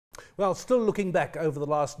Well, still looking back over the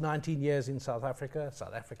last 19 years in South Africa,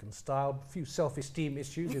 South African style, a few self-esteem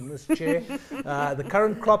issues in this chair. The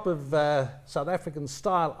current crop of South African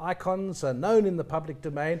style icons are known in the public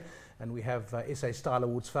domain, and we have SA Style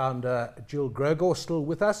Awards founder Jill Grogor still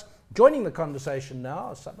with us. Joining the conversation now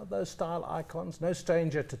are some of those style icons, no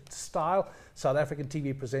stranger to style, South African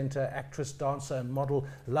TV presenter, actress, dancer and model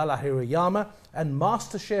Lalla Hirayama, and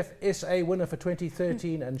MasterChef SA winner for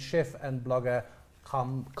 2013 and chef and blogger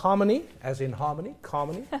Kamini, as in harmony,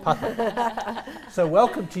 Kamini Pather. So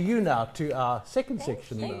welcome to you now to our second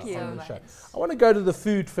section on the show. I want to go to the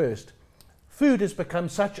food first. Food has become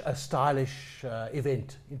such a stylish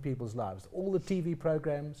event in people's lives. All the TV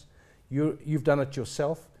programs, you've done it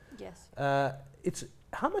yourself. Yes. It's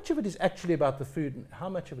how much of it is actually about the food and how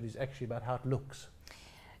much of it is actually about how it looks?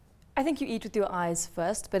 I think you eat with your eyes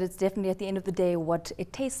first, but it's definitely at the end of the day what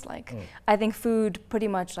it tastes like. I think food, pretty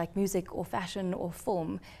much like music or fashion or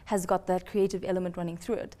film, has got that creative element running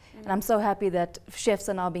through it. And I'm so happy that chefs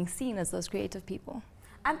are now being seen as those creative people.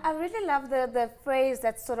 I really love the phrase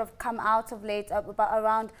that's sort of come out of late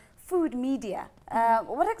around food media.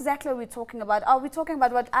 What exactly are we talking about? Are we talking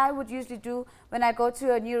about what I would usually do when I go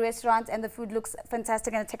to a new restaurant and the food looks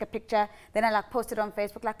fantastic and I take a picture, then I like post it on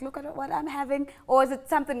Facebook, like look at what I'm having? Or is it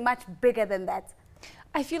something much bigger than that?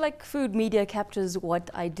 I feel like food media captures what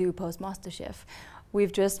I do post MasterChef.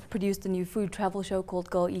 We've just produced a new food travel show called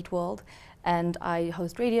Go Eat World, and I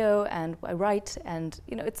host radio and I write, and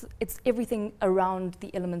you know, it's everything around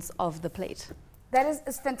the elements of the plate. That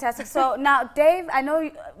is fantastic. So now, Dave, I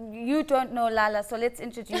know you don't know Lalla, so let's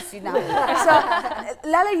introduce you now. So,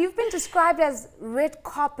 Lalla, you've been described as red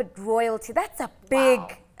carpet royalty. That's a big,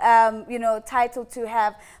 you know, title to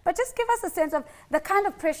have. But just give us a sense of the kind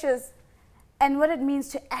of pressures and what it means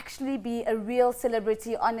to actually be a real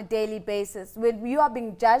celebrity on a daily basis. When you are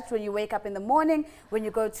being judged when you wake up in the morning, when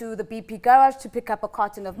you go to the BP garage to pick up a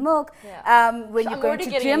carton of milk, when you go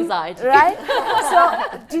to gym, anxiety. Right?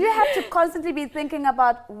 So do you have to constantly be thinking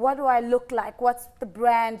about what do I look like? What's the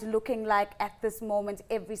brand looking like at this moment,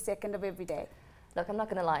 every second of every day? Look, I'm not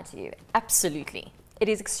going to lie to you. Absolutely. It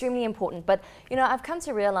is extremely important. But, you know, I've come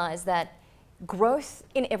to realize that growth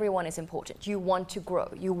in everyone is important. You want to grow.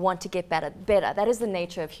 You want to get better. That is the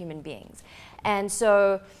nature of human beings. And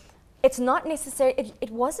so it's not necessary.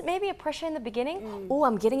 It was maybe a pressure in the beginning. Oh,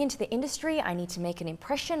 I'm getting into the industry. I need to make an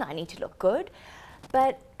impression. I need to look good.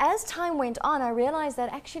 But as time went on, I realized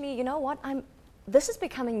that actually, you know what? This is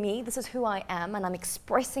becoming me. This is who I am, and I'm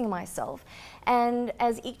expressing myself. And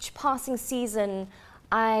as each passing season,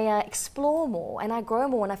 I explore more and I grow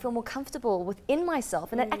more and I feel more comfortable within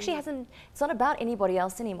myself. And it actually it's not about anybody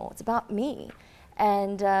else anymore. It's about me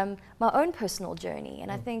and my own personal journey.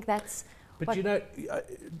 And I think that's... But you know,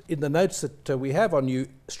 in the notes that we have on you,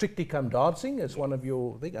 Strictly Come Dancing is one of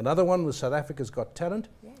your things. Another one was South Africa's Got Talent.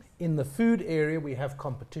 Yes. In the food area, we have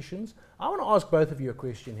competitions. I want to ask both of you a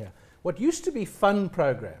question here. What used to be fun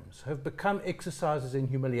programs have become exercises in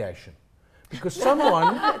humiliation. Because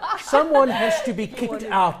someone has to be kicked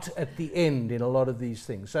out at the end in a lot of these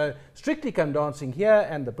things. So Strictly Come Dancing here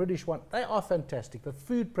and the British one, they are fantastic. The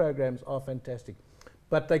food programs are fantastic.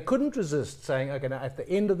 But they couldn't resist saying, okay, now at the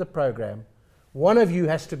end of the program, one of you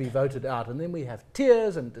has to be voted out. And then we have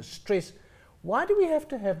tears and distress. Why do we have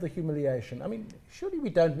to have the humiliation? I mean, surely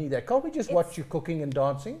we don't need that. Can't we just watch you cooking and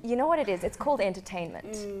dancing? You know what it is? It's called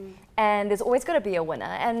entertainment. And there's always got to be a winner.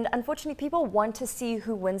 And unfortunately, people want to see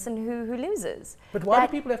who wins and who loses. But why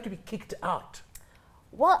do people have to be kicked out?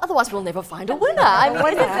 Well, otherwise we'll never find a winner. I mean,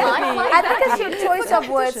 I think it's your choice of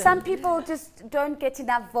words. Some people just don't get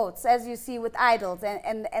enough votes, as you see with idols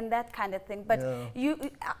and that kind of thing. But you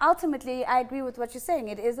ultimately, I agree with what you're saying.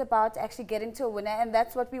 It is about actually getting to a winner, and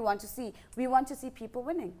that's what we want to see. We want to see people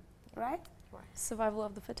winning, right? Survival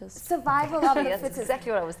of the fittest. Survival of the That's fittest.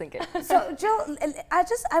 exactly what I was thinking. So, Jill,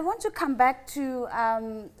 I want to come back to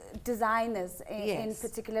designers in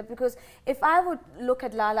particular, because if I would look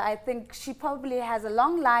at Lalla, I think she probably has a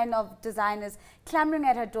long line of designers clamoring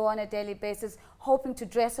at her door on a daily basis, hoping to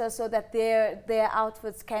dress her so that their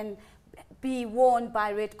outfits can be worn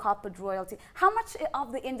by red carpet royalty. How much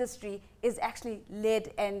of the industry is actually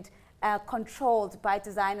led and controlled by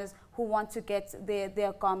designers who want to get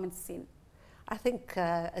their garments seen? I think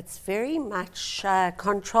it's very much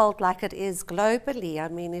controlled like it is globally. I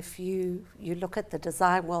mean, if you look at the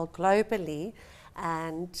design world globally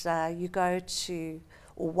and you go to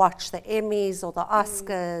or watch the Emmys or the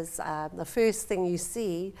Oscars, the first thing you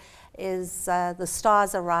see is the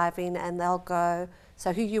stars arriving and they'll go,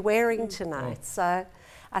 so who are you wearing tonight? So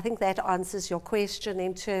I think that answers your question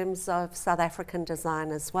in terms of South African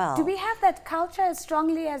design as well. Do we have that culture as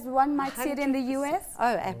strongly as one might see it in the US?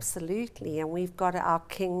 Oh, absolutely. And we've got our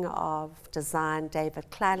king of design, David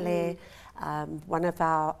Klale, one of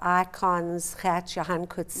our icons, Johan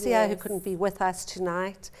Kutsia, who couldn't be with us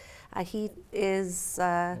tonight. He is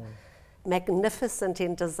magnificent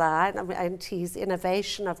in design, and his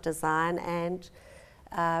innovation of design, and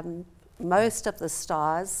most of the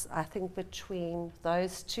stars, I think between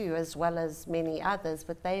those two as well as many others,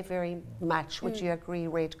 but they very much, would you agree,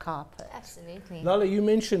 red carpet? Absolutely. Lalla, you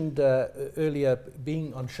mentioned earlier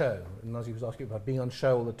being on show, and Nazi was asking about being on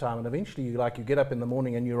show all the time, and eventually you get up in the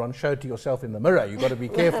morning and you're on show to yourself in the mirror. You've got to be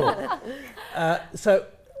careful. So,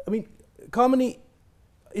 I mean, Kamini,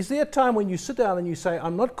 is there a time when you sit down and you say,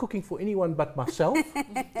 I'm not cooking for anyone but myself,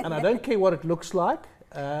 and I don't care what it looks like?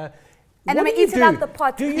 And I'm going to eat it out the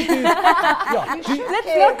pot. Do you do, Let's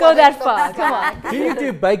not go that far. Come on. do you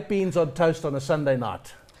do baked beans on toast on a Sunday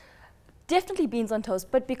night? Definitely beans on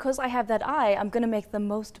toast, but because I have that eye, I'm going to make the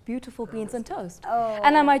most beautiful beans on toast.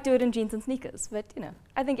 And I might do it in jeans and sneakers, but you know,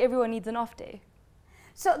 I think everyone needs an off day.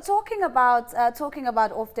 So talking about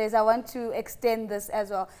off days, I want to extend this as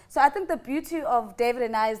well. So I think the beauty of David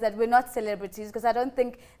and I is that we're not celebrities, because I don't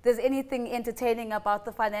think there's anything entertaining about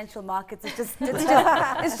the financial markets.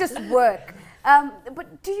 It's just work.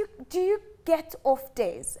 But do you get off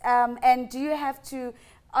days? And do you have to,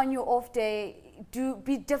 on your off day,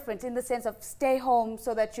 be different in the sense of stay home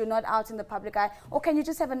so that you're not out in the public eye? Or can you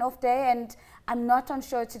just have an off day and I'm not on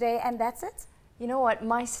show today and that's it? You know what,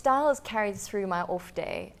 my style is carried through my off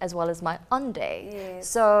day as well as my on day. Yes.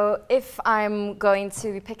 So if I'm going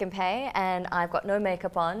to Pick and Pay and I've got no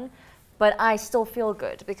makeup on, but I still feel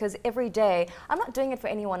good, because every day, I'm not doing it for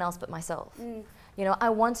anyone else but myself. You know, I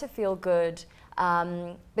want to feel good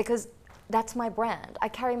because that's my brand. I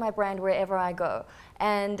carry my brand wherever I go.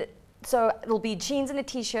 And so it'll be jeans and a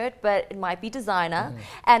t-shirt, but it might be designer,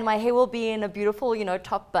 and my hair will be in a beautiful, you know,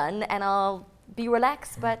 top bun, and I'll be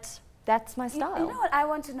relaxed, but that's my style. You know what I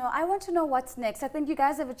want to know? I want to know what's next. I think you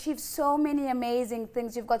guys have achieved so many amazing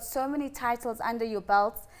things. You've got so many titles under your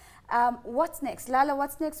belts. What's next? Lalla,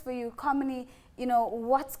 what's next for you? Kamini, you know,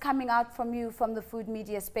 what's coming out from you from the food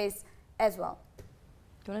media space as well?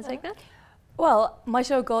 Do you want to take that? Well, my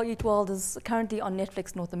show Girl Eat World is currently on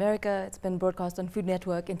Netflix North America. It's been broadcast on Food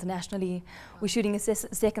Network internationally. We're shooting a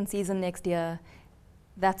second season next year.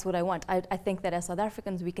 That's what I want. I think that as South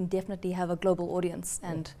Africans, we can definitely have a global audience,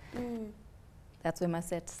 and that's where my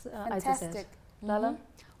eyes are set. Fantastic. Lalla?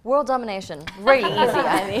 World domination, really easy,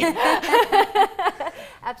 I mean.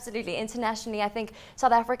 Absolutely, internationally, I think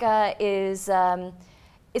South Africa is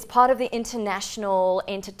part of the international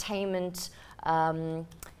entertainment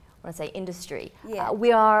industry. Yeah.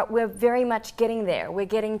 We're very much getting there. We're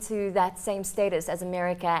getting to that same status as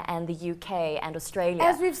America and the UK and Australia.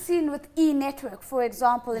 As we've seen with E-Network, for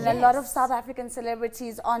example, and a lot of South African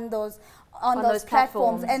celebrities on those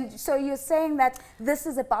platforms. And so you're saying that this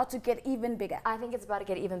is about to get even bigger. I think it's about to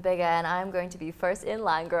get even bigger, and I'm going to be first in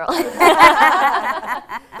line, girl.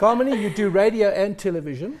 Kamini, you do radio and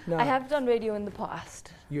television. Now, I have done radio in the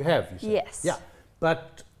past. You have, you said? Yes. Yeah,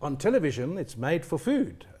 but on television, it's made for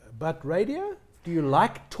food. But radio, do you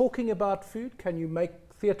like talking about food? Can you make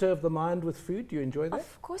theatre of the mind with food? Do you enjoy that?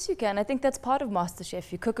 Of course you can. I think that's part of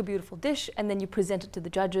MasterChef. You cook a beautiful dish and then you present it to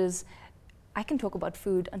the judges. I can talk about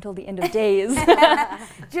food until the end of days.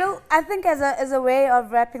 Jill, I think as a way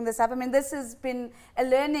of wrapping this up, I mean, this has been a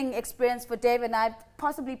learning experience for Dave and I.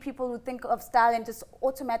 Possibly people who think of style and just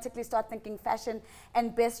automatically start thinking fashion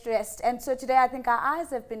and best dressed. And so today I think our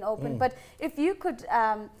eyes have been opened. But if you could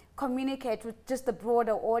communicate with just the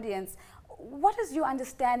broader audience, what is your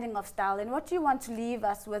understanding of style and what do you want to leave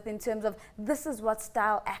us with in terms of this is what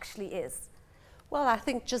style actually is? Well, I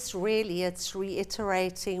think just really it's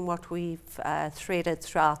reiterating what we've threaded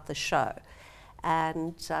throughout the show.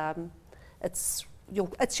 And it's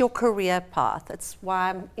your career path. It's why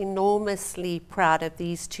I'm enormously proud of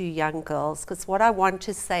these two young girls, because what I want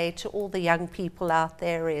to say to all the young people out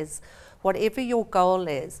there is, whatever your goal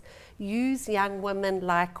is, use young women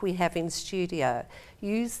like we have in studio.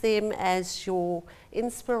 Use them as your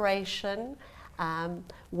inspiration,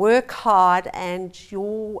 work hard, and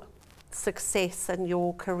your success and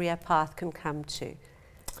your career path can come to.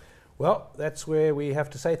 Well, that's where we have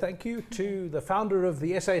to say thank you to the founder of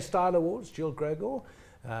the SA Style Awards, Jill Grogor,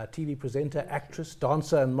 TV presenter, actress,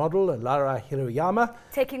 dancer and model, Lalla Hirayama.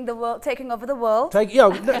 Taking over the world. So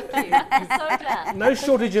glad. No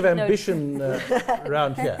shortage of ambition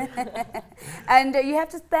around here. And you have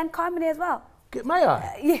to thank Kamini as well. May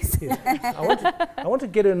I? Yes. I want to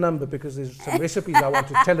get her number because there's some recipes I want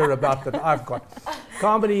to tell her about that I've got.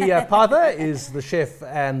 Kamini Pather is the chef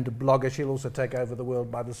and blogger. She'll also take over the world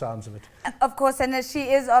by the sounds of it. Of course, and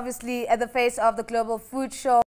she is obviously at the face of the Global Food Show.